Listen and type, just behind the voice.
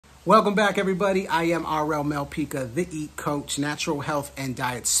Welcome back, everybody. I am R.L. Melpica, the E.A.T coach, natural health and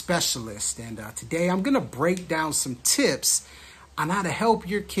diet specialist. And today I'm going to break down some tips on how to help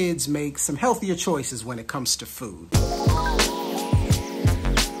your kids make some healthier choices when it comes to food.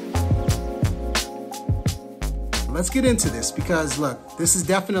 Let's get into this because, look, this is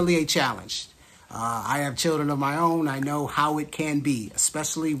definitely a challenge. I have children of my own. I know how it can be,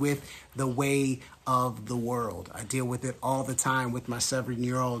 especially with the way of the world. I deal with it all the time with my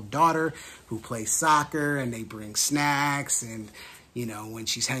 7-year-old daughter who plays soccer, and they bring snacks and, you know, when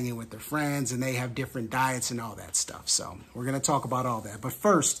she's hanging with their friends and they have different diets and all that stuff. So we're going to talk about all that. But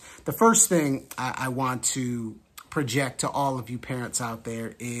first, the first thing I want to project to all of you parents out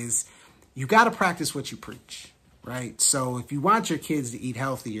there is you got to practice what you preach, right? So if you want your kids to eat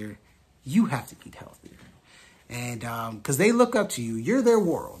healthier, you have to eat healthier. And because they look up to you, you're their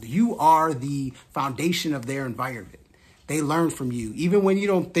world. You are the foundation of their environment. They learn from you. Even when you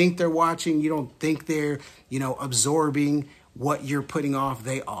don't think they're watching, you don't think they're, absorbing what you're putting off,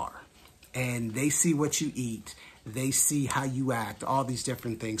 they are. And they see what you eat. They see how you act, all these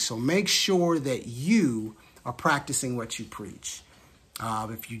different things. So make sure that you are practicing what you preach.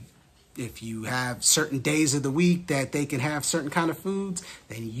 If you have certain days of the week that they can have certain kind of foods,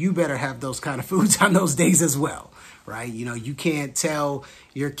 then you better have those kind of foods on those days as well, right? You can't tell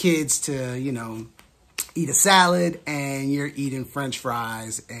your kids to, eat a salad and you're eating French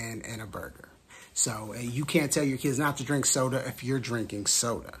fries and a burger. So you can't tell your kids not to drink soda if you're drinking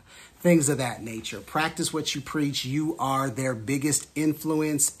soda. Things of that nature. Practice what you preach. You are their biggest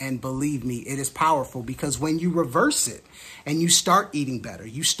influence. And believe me, it is powerful because when you reverse it and you start eating better,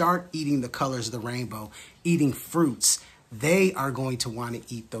 you start eating the colors of the rainbow, eating fruits, they are going to want to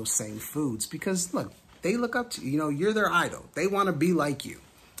eat those same foods because, look, they look up to you. You're their idol. They want to be like you.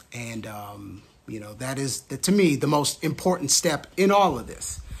 And, that is, to me, the most important step in all of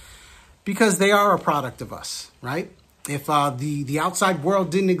this because they are a product of us, right? If the outside world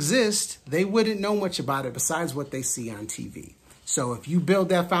didn't exist, they wouldn't know much about it besides what they see on TV. So if you build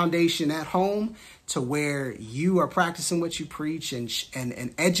that foundation at home to where you are practicing what you preach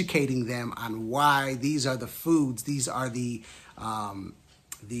and educating them on why these are the foods, these are the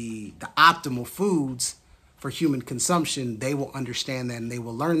optimal foods for human consumption, they will understand that and they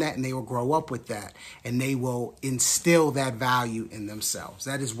will learn that and they will grow up with that and they will instill that value in themselves.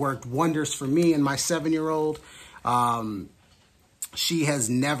 That has worked wonders for me and my 7-year-old. She has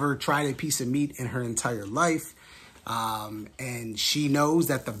never tried a piece of meat in her entire life. And she knows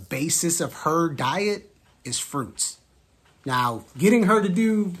that the basis of her diet is fruits. Now, getting her to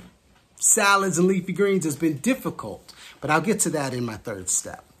do salads and leafy greens has been difficult, but I'll get to that in my third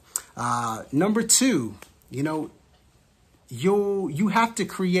step. Number 2, you have to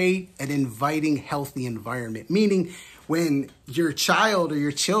create an inviting, healthy environment, meaning when your child or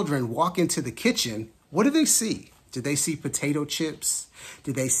your children walk into the kitchen, what do they see? Do they see potato chips?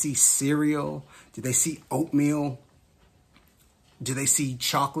 Do they see cereal? Do they see oatmeal? Do they see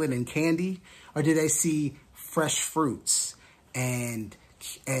chocolate and candy? Or do they see fresh fruits and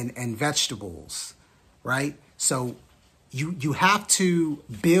vegetables, right? So you have to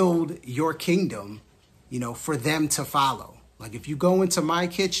build your kingdom, for them to follow. Like if you go into my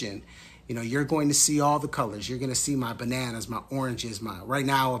kitchen, you're going to see all the colors. You're going to see my bananas, my oranges, right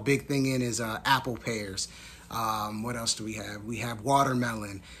now a big thing is apple pears. What else do we have? We have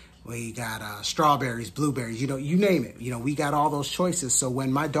watermelon. We got strawberries, blueberries, you name it. We got all those choices. So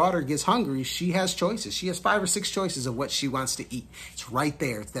when my daughter gets hungry, she has choices. She has 5 or 6 choices of what she wants to eat. It's right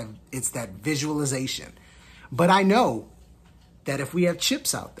there. It's that visualization. But I know that if we have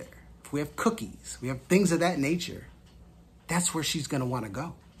chips out there, if we have cookies, we have things of that nature, that's where she's going to want to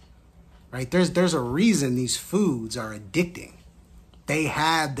go, right? There's a reason these foods are addicting. They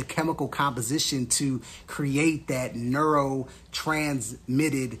have the chemical composition to create that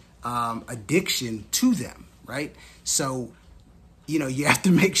neurotransmitted addiction to them, right? So, you have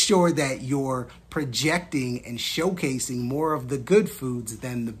to make sure that you're projecting and showcasing more of the good foods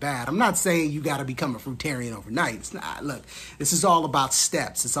than the bad. I'm not saying you got to become a fruitarian overnight. It's not. Look, this is all about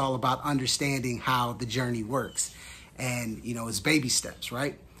steps. It's all about understanding how the journey works. And, it's baby steps,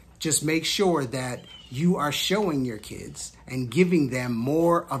 right? Just make sure that you are showing your kids and giving them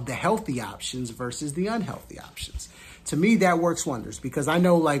more of the healthy options versus the unhealthy options. To me, that works wonders because I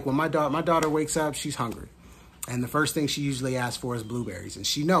know, like, when my daughter wakes up, she's hungry. And the first thing she usually asks for is blueberries. And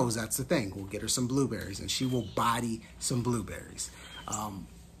she knows that's the thing. We'll get her some blueberries and she will body some blueberries.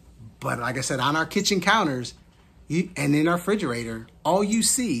 But like I said, on our kitchen counters and in our refrigerator, all you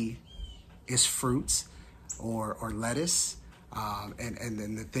see is fruits or lettuce, and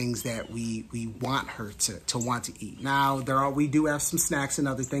then the things that we want her to want to eat. Now, we do have some snacks and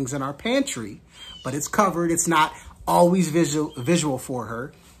other things in our pantry, but it's covered. It's not always visual for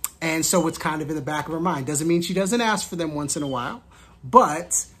her. And so it's kind of in the back of her mind. Doesn't mean she doesn't ask for them once in a while,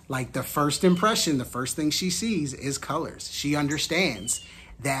 but like the first impression, the first thing she sees is colors. She understands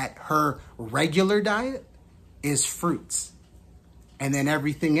that her regular diet is fruits, and then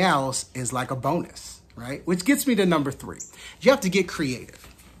everything else is like a bonus, right? Which gets me to number 3. You have to get creative.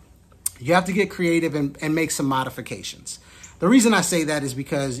 You have to get creative and make some modifications. The reason I say that is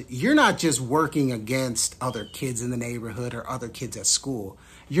because you're not just working against other kids in the neighborhood or other kids at school.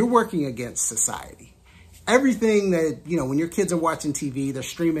 You're working against society. Everything that, when your kids are watching TV, they're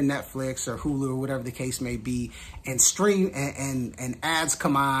streaming Netflix or Hulu or whatever the case may be, and and ads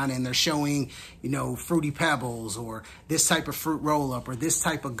come on and they're showing, Fruity Pebbles or this type of fruit roll-up or this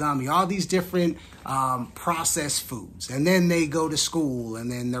type of gummy, all these different processed foods. And then they go to school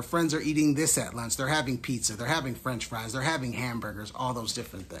and then their friends are eating this at lunch. They're having pizza, they're having French fries, they're having hamburgers, all those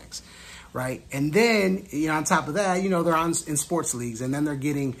different things, right? And then, on top of that, they're in sports leagues, and then they're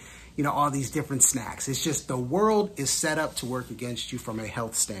getting all these different snacks. It's just the world is set up to work against you from a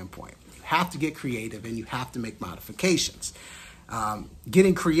health standpoint. You have to get creative and you have to make modifications.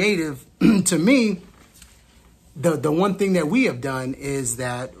 Getting creative, to me, the one thing that we have done is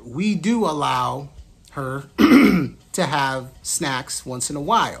that we do allow her to have snacks once in a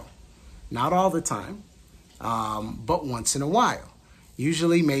while. Not all the time, but once in a while.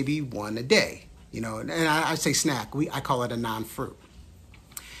 Usually maybe one a day. And I say snack, I call it a non-fruit.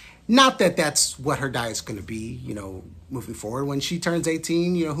 Not that that's what her diet's going to be, moving forward. When she turns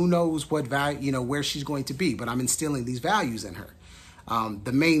 18, who knows what value, where she's going to be. But I'm instilling these values in her.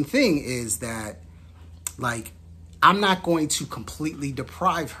 The main thing is that, I'm not going to completely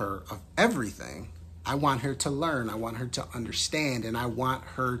deprive her of everything. I want her to learn. I want her to understand. And I want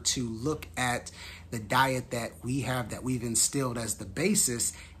her to look at the diet that we have, that we've instilled as the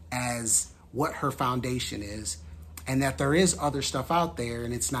basis, as what her foundation is. And that there is other stuff out there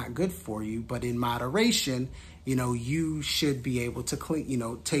and it's not good for you, but in moderation, you should be able to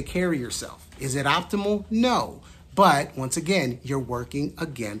clean, take care of yourself. Is it optimal? No. But once again, you're working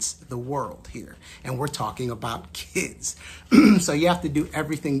against the world here, and we're talking about kids. So you have to do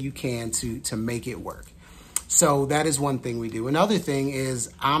everything you can to make it work. So that is one thing we do. Another thing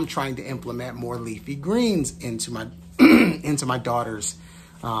is I'm trying to implement more leafy greens into my into my daughter's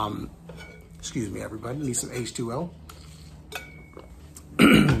excuse me, everybody, need some H2O,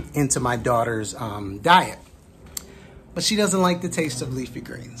 into my daughter's diet. But she doesn't like the taste of leafy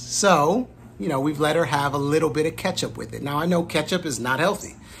greens. So, we've let her have a little bit of ketchup with it. Now, I know ketchup is not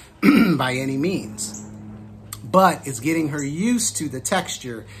healthy by any means, but it's getting her used to the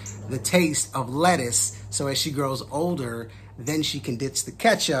texture, the taste of lettuce. So as she grows older, then she can ditch the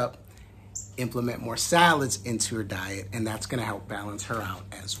ketchup, implement more salads into her diet, and that's going to help balance her out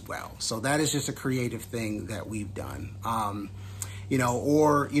as well. So that is just a creative thing that we've done.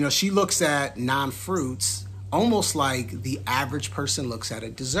 She looks at non-fruits almost like the average person looks at a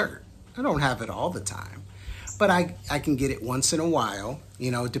dessert. I don't have it all the time, but I can get it once in a while,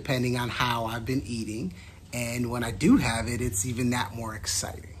 depending on how I've been eating. And when I do have it, it's even that more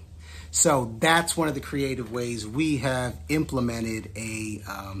exciting. So that's one of the creative ways we have implemented a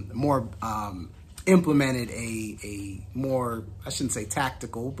more, I shouldn't say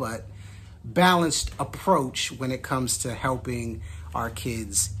tactical, but balanced approach when it comes to helping our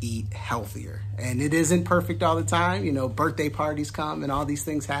kids eat healthier. And it isn't perfect all the time. Birthday parties come and all these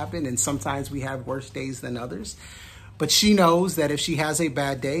things happen, and sometimes we have worse days than others. But she knows that if she has a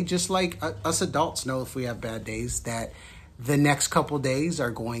bad day, just like us adults know if we have bad days, that the next couple days are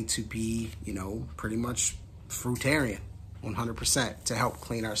going to be, pretty much fruitarian, 100%, to help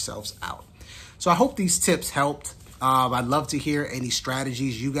clean ourselves out. So I hope these tips helped. I'd love to hear any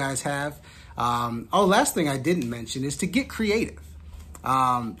strategies you guys have. Last thing I didn't mention is to get creative.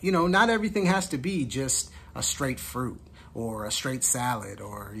 Not everything has to be just a straight fruit or a straight salad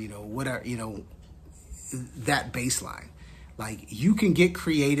or, whatever, that baseline. You can get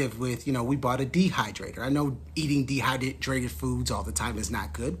creative with, we bought a dehydrator. I know eating dehydrated foods all the time is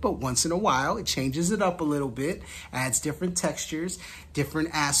not good, but once in a while, it changes it up a little bit, adds different textures, different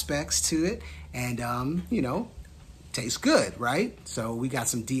aspects to it, and, tastes good, right? So we got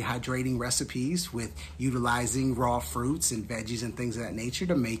some dehydrating recipes with utilizing raw fruits and veggies and things of that nature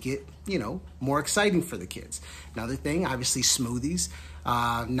to make it, more exciting for the kids. Another thing, obviously smoothies.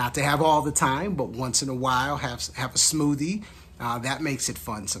 Not to have all the time, but once in a while have a smoothie. That makes it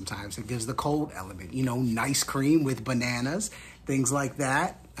fun sometimes. It gives the cold element, nice cream with bananas, things like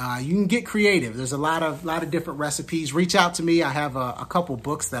that. you can get creative. There's a lot of different recipes. Reach out to me. I have a couple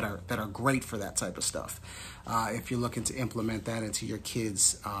books that are great for that type of stuff. If you're looking to implement that into your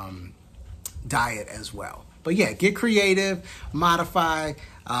kids' diet as well. But yeah, get creative, modify,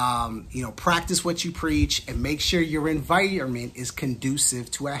 practice what you preach, and make sure your environment is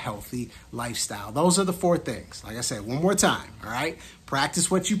conducive to a healthy lifestyle. Those are the 4 things. Like I said, one more time, all right? Practice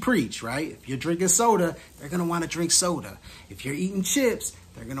what you preach, right? If you're drinking soda, they're going to want to drink soda. If you're eating chips,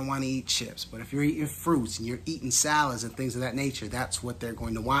 they're going to want to eat chips. But if you're eating fruits and you're eating salads and things of that nature, that's what they're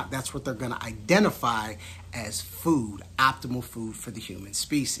going to want. That's what they're going to identify as food, optimal food for the human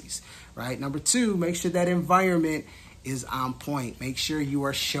species, right? Number 2, make sure that environment is on point. Make sure you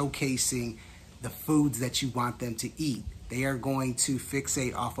are showcasing the foods that you want them to eat. They are going to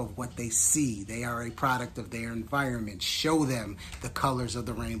fixate off of what they see. They are a product of their environment. Show them the colors of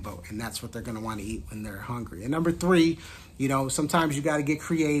the rainbow, and that's what they're going to want to eat when they're hungry. And number 3, sometimes you got to get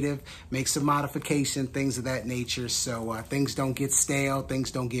creative, make some modification, things of that nature, so things don't get stale,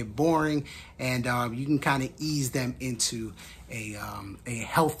 things don't get boring, and you can kind of ease them into a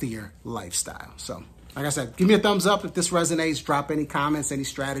healthier lifestyle. So, like I said, give me a thumbs up if this resonates. Drop any comments, any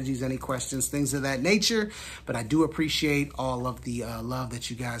strategies, any questions, things of that nature. But I do appreciate all of the love that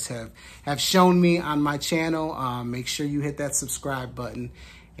you guys have shown me on my channel. Make sure you hit that subscribe button.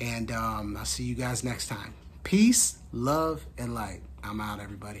 And I'll see you guys next time. Peace, love, and light. I'm out,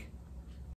 everybody.